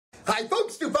Hi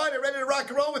folks, Stu Feiner, ready to rock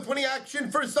and roll with winning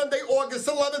action for Sunday, August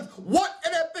 11th. What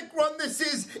an epic run this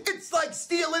is. It's like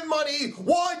stealing money.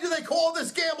 Why do they call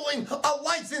this gambling? A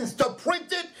license to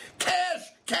print it?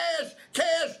 Cash, cash,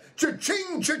 cash,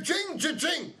 cha-ching, cha-ching,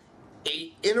 cha-ching.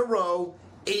 8 in a row,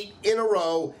 8 in a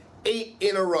row. 8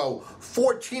 in a row,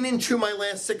 14-2 my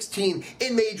last 16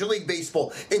 in Major League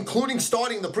Baseball, including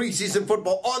starting the preseason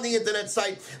football on the internet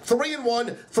site.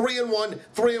 3-1, 3-1,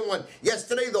 3-1.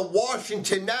 Yesterday, the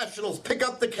Washington Nationals pick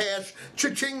up the cash,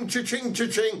 cha-ching, cha-ching,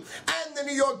 cha-ching, and the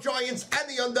New York Giants and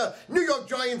the under, New York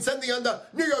Giants and the under,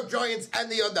 New York Giants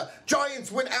and the under.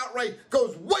 Giants win outright,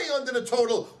 goes way under the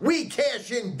total. We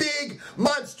cash in big,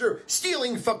 monster,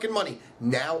 stealing fucking money.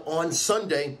 Now on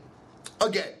Sunday,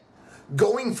 again,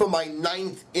 going for my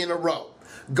 9th in a row.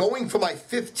 Going for my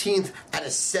 15th out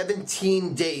of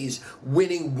 17 days,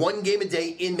 winning one game a day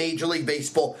in Major League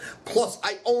Baseball. Plus,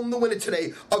 I own the winner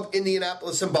today of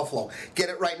Indianapolis and Buffalo. Get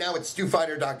it right now at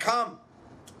StuFeiner.com.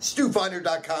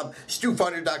 StuFeiner.com,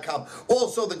 StuFeiner.com.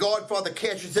 Also, the Godfather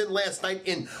cashes in last night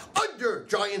in under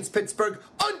Giants Pittsburgh,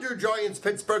 under Giants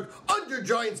Pittsburgh, under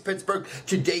Giants Pittsburgh.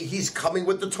 Today, he's coming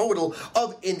with the total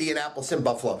of Indianapolis and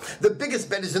Buffalo. The biggest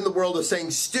bettors in the world are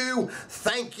saying, Stu,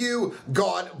 thank you,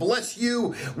 God bless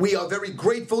you. We are very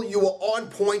grateful. You are on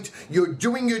point. You're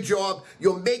doing your job.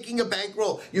 You're making a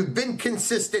bankroll. You've been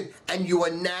consistent, and you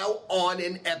are now on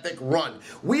an epic run.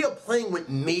 We are playing with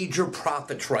major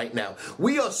profits right now.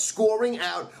 We are scoring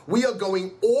out. We are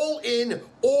going all in,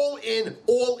 all in,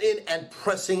 all in, and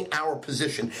pressing our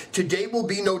position. Today will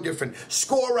be no different.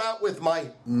 Score out with my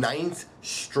 9th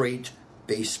straight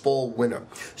baseball winner.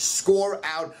 Score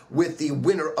out with the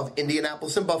winner of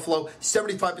Indianapolis and Buffalo.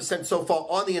 75% so far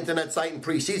on the internet site in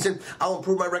preseason. I'll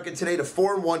improve my record today to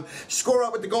 4-1. Score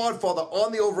out with the Godfather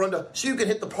on the over-under so you can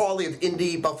hit the parlay of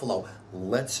Indy Buffalo.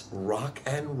 Let's rock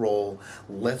and roll.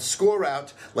 Let's score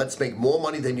out. Let's make more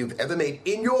money than you've ever made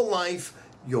in your life.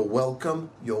 You're welcome.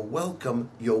 You're welcome.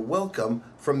 You're welcome.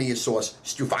 From me, your source,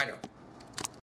 Stu Feiner.